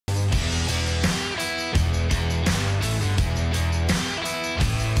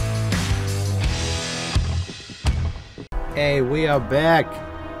Hey, we are back.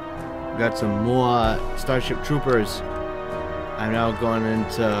 We got some more Starship Troopers. I'm now going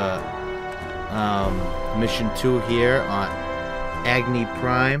into mission 2 here on Agni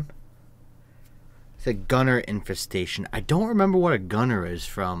Prime. It's a gunner infestation. I don't remember what a gunner is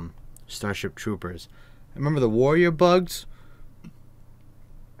from Starship Troopers. I remember the warrior bugs.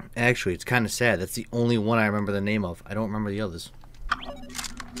 Actually, it's kind of sad. That's the only one I remember the name of. I don't remember the others.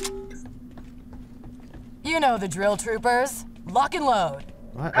 You know the drill, troopers. Lock and load.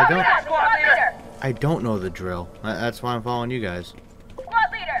 What? I don't know the drill. That's why I'm following you guys.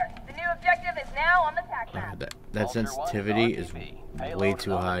 Squad leader, the new objective is now on the tac map. That sensitivity is way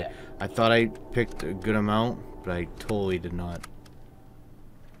too high. I thought I picked a good amount, but I totally did not.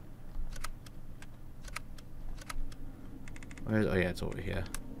 Oh yeah, it's over here.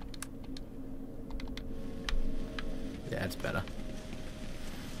 Yeah, it's better.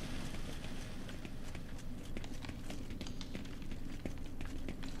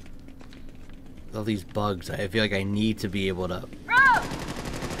 All these bugs, I feel like I need to be able to.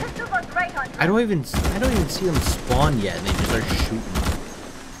 I don't even see them spawn yet, and they just are shooting.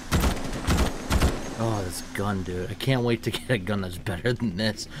 Oh, this gun, dude! I can't wait to get a gun that's better than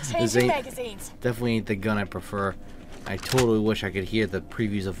this. This definitely ain't the gun I prefer. I totally wish I could hear the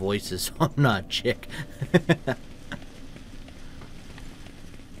previews of voices, so I'm not chick.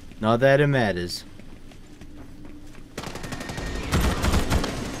 Not that it matters.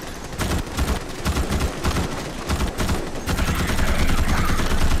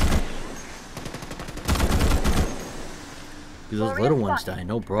 Those little ones die,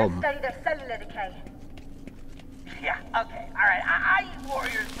 no problem. Study their cellular decay. Yeah, okay, alright. I eat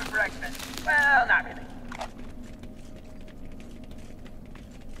warriors for breakfast. Well, not really.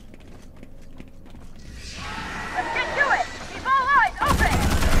 Let's get to it! Keep all eyes open!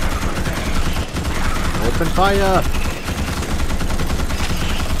 Open fire!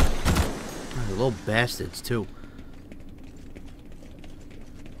 Oh, the little bastards, too.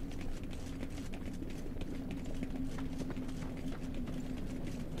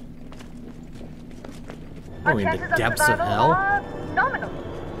 Oh, in the depths of hell? Nominal.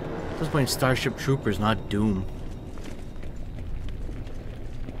 I was playing Starship Troopers, not Doom.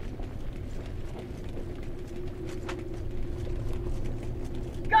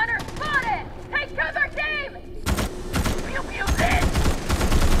 Gunner spotted! Take cover, team! Pew pew dead!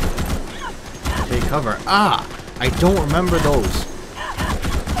 Take cover. Ah! I don't remember those.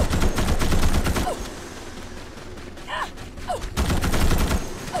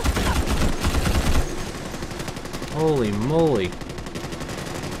 Holy moly.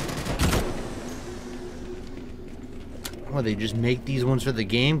 Oh, they just make these ones for the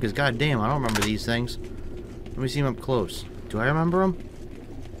game? Because goddamn, I don't remember these things. Let me see them up close. Do I remember them?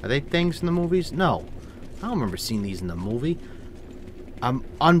 Are they things in the movies? No. I don't remember seeing these in the movie. I'm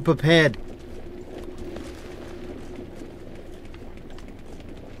unprepared.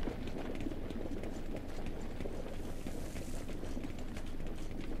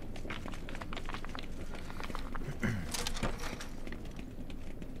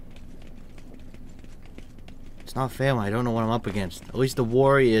 It's not fair when I don't know what I'm up against. At least the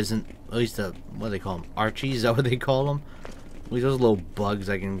warrior isn't. At least the, what do they call them? Archies? Is that what they call them? At least those little bugs,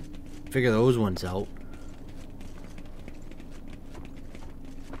 I can figure those ones out.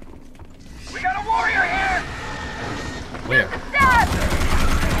 We got a warrior here! Where?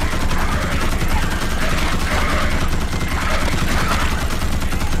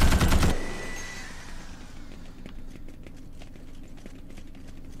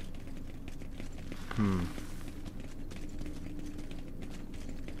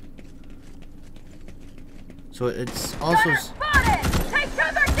 So it's also. Take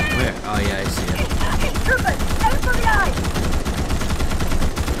cover, team! Where? Oh yeah, I see it. Troopers, aim for the eyes!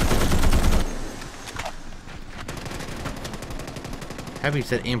 Happy you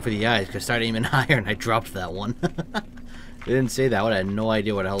said aim for the eyes, because I started aiming higher and I dropped that one. They didn't say that. I would have had no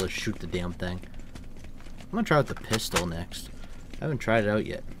idea what the hell to shoot the damn thing. I'm gonna try with the pistol next. I haven't tried it out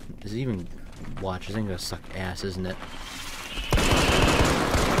yet. Does it even watch? This thing's gonna suck ass, isn't it?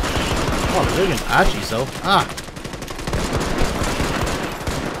 Oh, they're against Archie, so. Ah!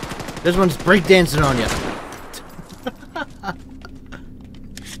 This one's breakdancing on you.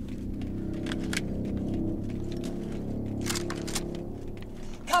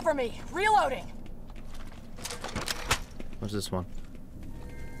 Cover me. Reloading. What's this one?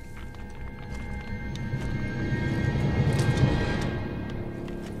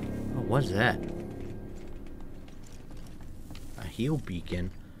 Oh, what's that? A heal beacon.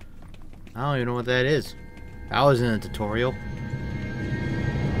 I don't even know what that is. I was in a tutorial.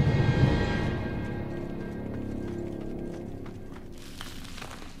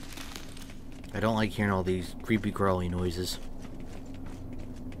 I don't like hearing all these creepy crawly noises.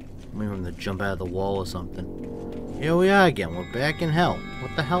 I'm waiting for them to jump out of the wall or something. Here we are again. We're back in hell.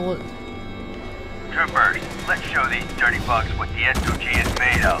 What the hell is... Troopers, let's show these dirty bugs what the SOG is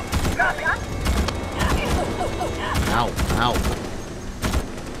made of. Ow, ow.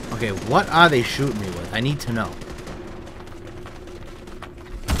 Okay, what are they shooting me with? I need to know.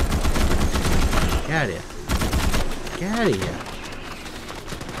 Get out of here. Get out of here.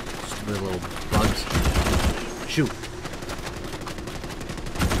 Stupid little bugs. Shoot.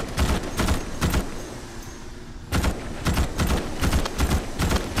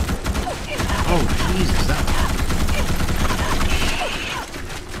 Oh, Jesus.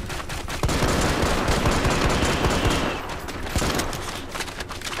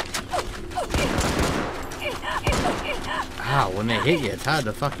 Ow, when they hit you, it's hard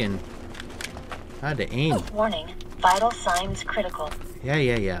to fucking... hard to aim. Warning, vital signs critical.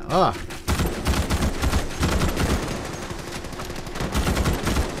 Yeah. Ugh.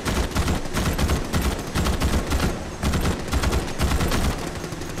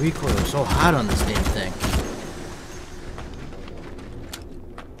 Recoil is so hot on this damn thing.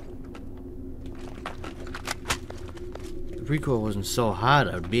 If the recoil wasn't so hot,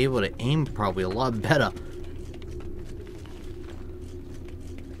 I'd be able to aim probably a lot better.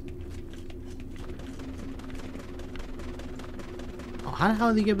 Oh, how the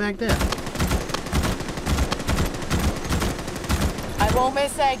hell did he get back there? I won't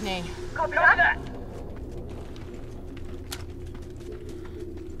miss Agni. Copy that.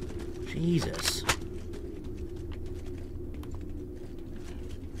 Jesus.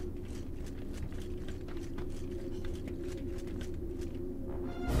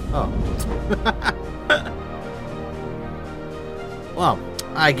 Oh. Well,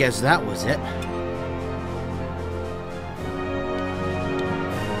 I guess that was it.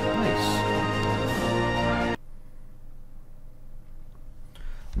 Nice.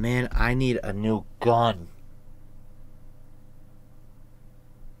 Man, I need a new gun.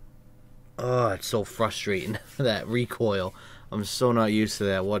 Oh, it's so frustrating, that recoil. I'm so not used to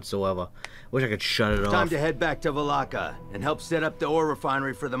that whatsoever. Wish I could shut it off. Time to head back to Valaka and help set up the ore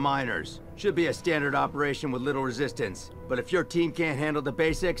refinery for the miners. Should be a standard operation with little resistance. But if your team can't handle the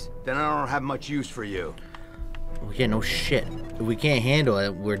basics, then I don't have much use for you. Okay, no shit. If we can't handle it,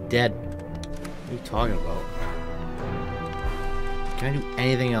 we're dead. What are you talking about? Can I do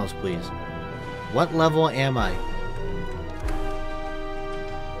anything else, please? What level am I?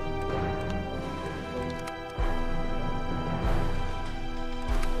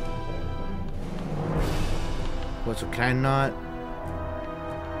 What, so can I not?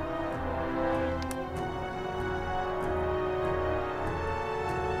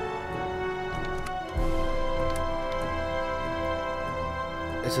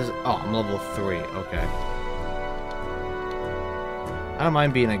 It says, oh, I'm level 3, okay. I don't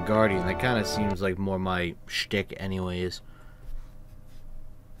mind being a guardian, that kind of seems like more my shtick anyways.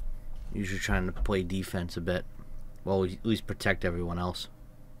 Usually trying to play defense a bit. Well, at least protect everyone else.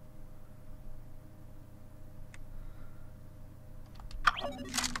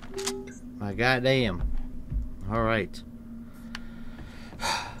 My goddamn. Alright.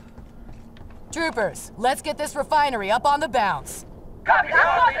 Troopers, let's get this refinery up on the bounce. Copy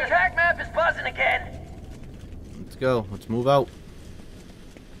that. The attack map is buzzing again. Let's go. Let's move out.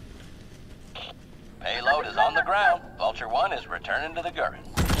 Payload is on the ground. Vulture 1 is returning to the Gurren.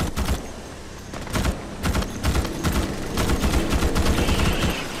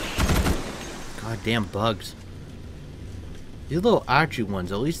 Goddamn bugs. These little archery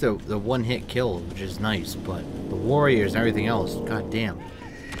ones, at least they're one-hit kill, which is nice, but the warriors and everything else, goddamn.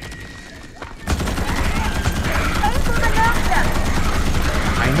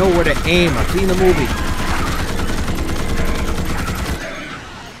 I know where to aim. I've seen the movie.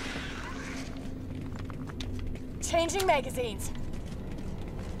 Changing magazines.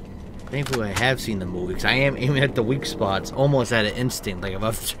 Thankfully, I have seen the movie, because I am aiming at the weak spots, almost at an instinct, like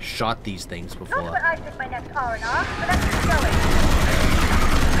I've shot these things That's before. what I took my next R&R, but let's keep going.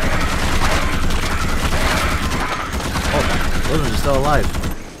 Oh, those ones are still alive.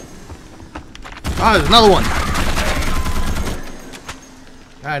 Ah, there's another one!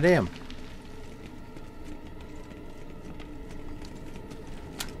 God damn.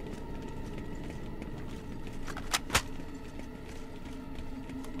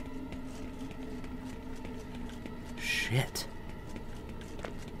 Shit.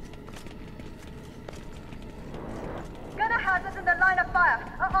 Gunner has us in their line of fire.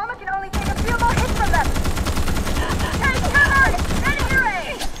 Our armor can only take a few more hits from them. Take cover! Enemy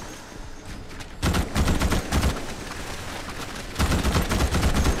range!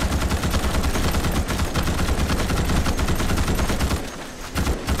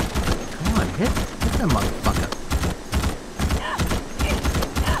 That motherfucker.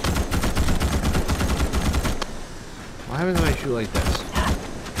 What happens if I shoot like this?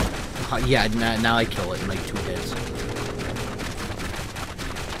 Yeah, now I kill it in like 2 hits.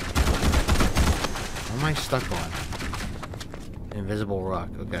 What am I stuck on? Invisible rock,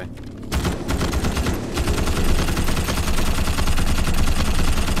 okay.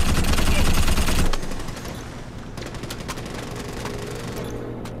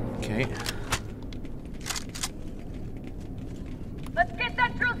 Okay. Let's get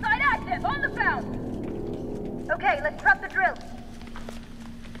that drill site active, on the bounce! Okay, let's prep the drill.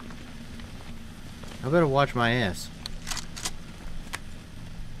 I better watch my ass.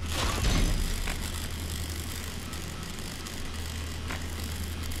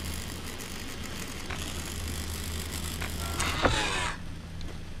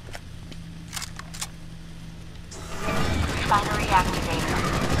 Refinery activated.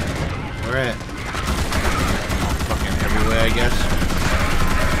 Where at? Oh, fucking everywhere, I guess.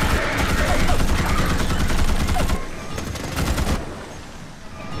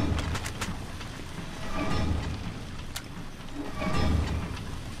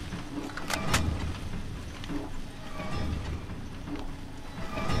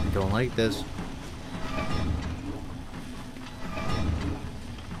 Don't like this.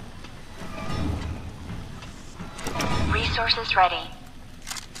 Resources ready.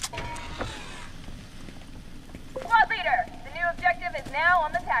 Squad leader, the new objective is now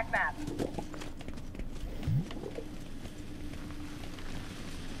on the TAC map.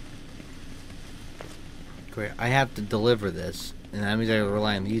 Great. I have to deliver this, and that means I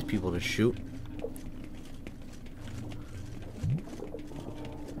rely on these people to shoot.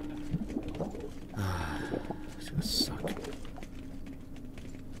 It's gonna suck.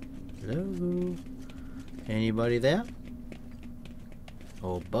 Hello? Anybody there?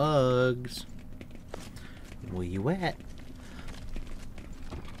 Oh, bugs. Where you at?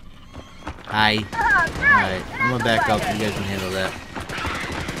 Hi. Alright, I'm gonna back up. You guys can handle that.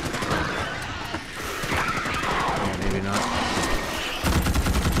 Oh, maybe not.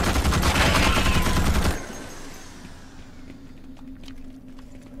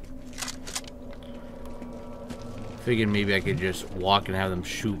 Figured maybe I could just walk and have them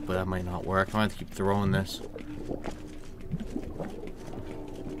shoot, but that might not work. I'm gonna have to keep throwing this.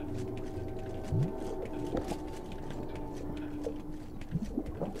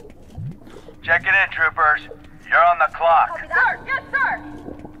 Check it in, troopers. You're on the clock. Copy that. Sir, yes, sir!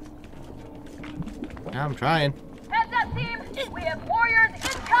 Yeah, I'm trying. Heads up, team! We have warriors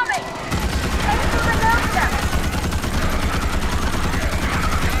incoming! Head to the nose step!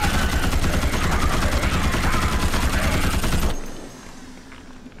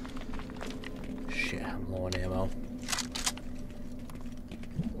 Shit, I'm low on ammo.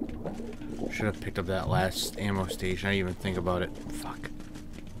 Should have picked up that last ammo station. I didn't even think about it. Fuck.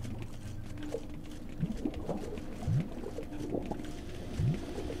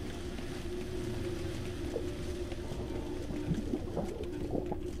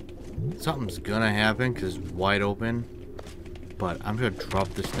 Something's gonna happen because it's wide open, but I'm gonna drop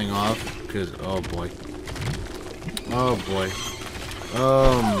this thing off because oh boy,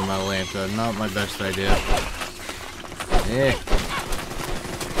 oh my lanta, not my best idea. Yeah.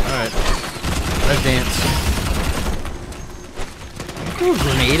 All right, let's dance. Threw a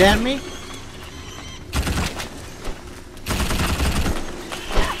grenade at me.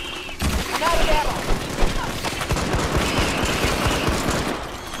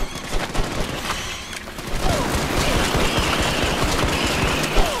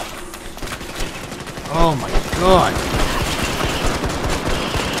 Oh my god!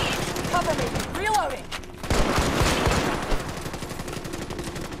 Cover me. Reloading.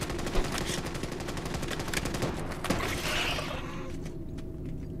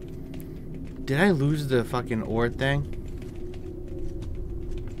 Did I lose the fucking ore thing?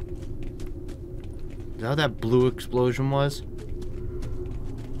 Is that what that blue explosion was?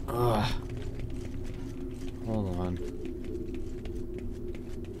 Ugh. Hold on.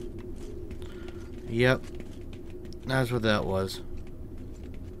 Yep. That's what that was.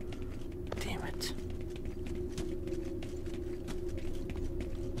 Damn it.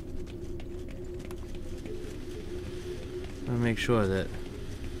 I'm gonna make sure that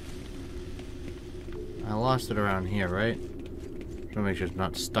I lost it around here, right? Trying to make sure it's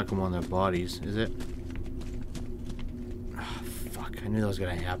not stuck them on their bodies, is it? Oh, fuck, I knew that was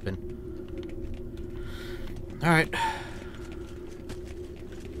gonna happen. Alright.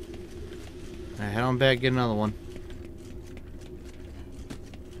 Head on back, get another one.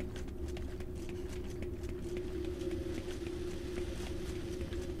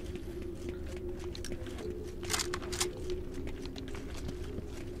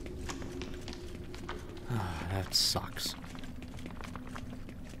 That sucks.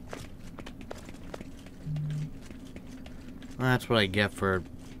 That's what I get for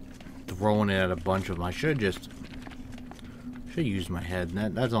throwing it at a bunch of them. I should have used my head.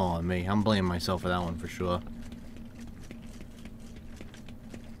 That's all on me. I'm blaming myself for that one for sure.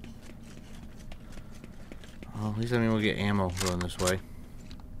 Well, at least we'll get ammo going this way.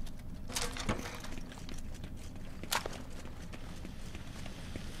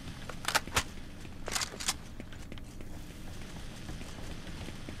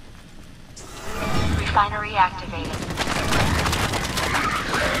 Refinery activated.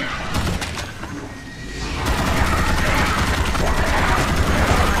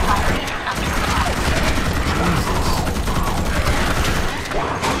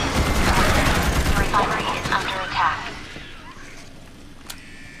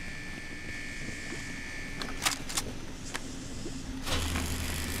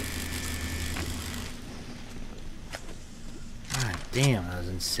 Damn, that was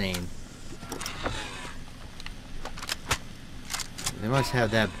insane. They must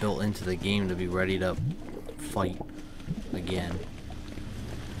have that built into the game to be ready to fight again.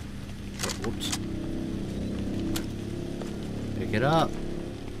 Oh, whoops. Pick it up.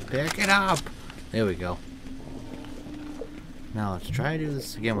 Pick it up. There we go. Now let's try to do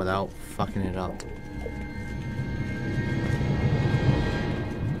this again without fucking it up.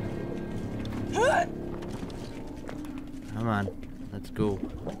 Come on. Let's go.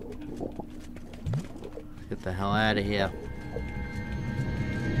 Get the hell out of here.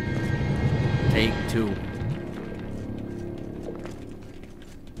 Take 2.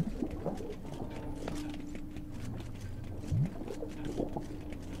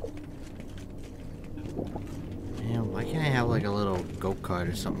 Man, why can't I have like a little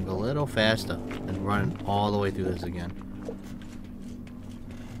go-kart or something? Go a little faster than running all the way through this again.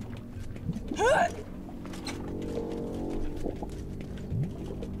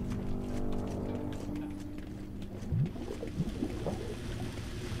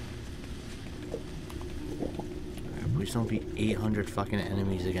 Please don't be 800 fucking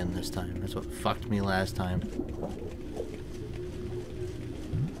enemies again this time. That's what fucked me last time.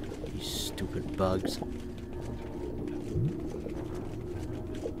 You stupid bugs.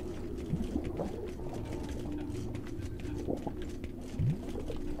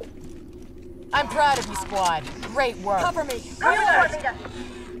 I'm proud of you, squad. Great work. Cover me. Reload. Leader.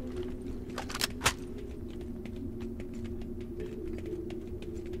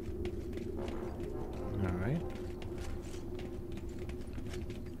 Alright.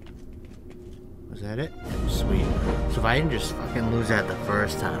 Was that it? Sweet. So if I didn't just fucking lose that the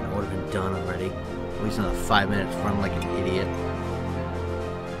first time, I would have been done already. At least another 5 minutes run like an idiot.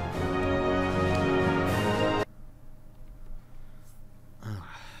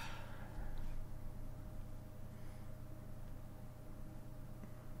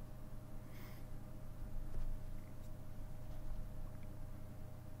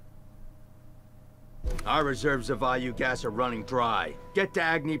 Our reserves of IU gas are running dry. Get to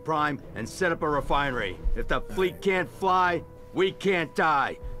Agni Prime and set up a refinery. If the fleet can't fly, we can't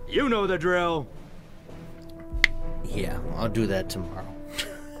die. You know the drill. Yeah, I'll do that tomorrow.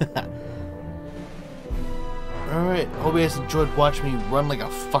 Alright, hope you guys enjoyed watching me run like a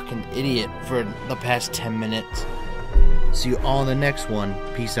fucking idiot for the past 10 minutes. See you all in the next one.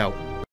 Peace out.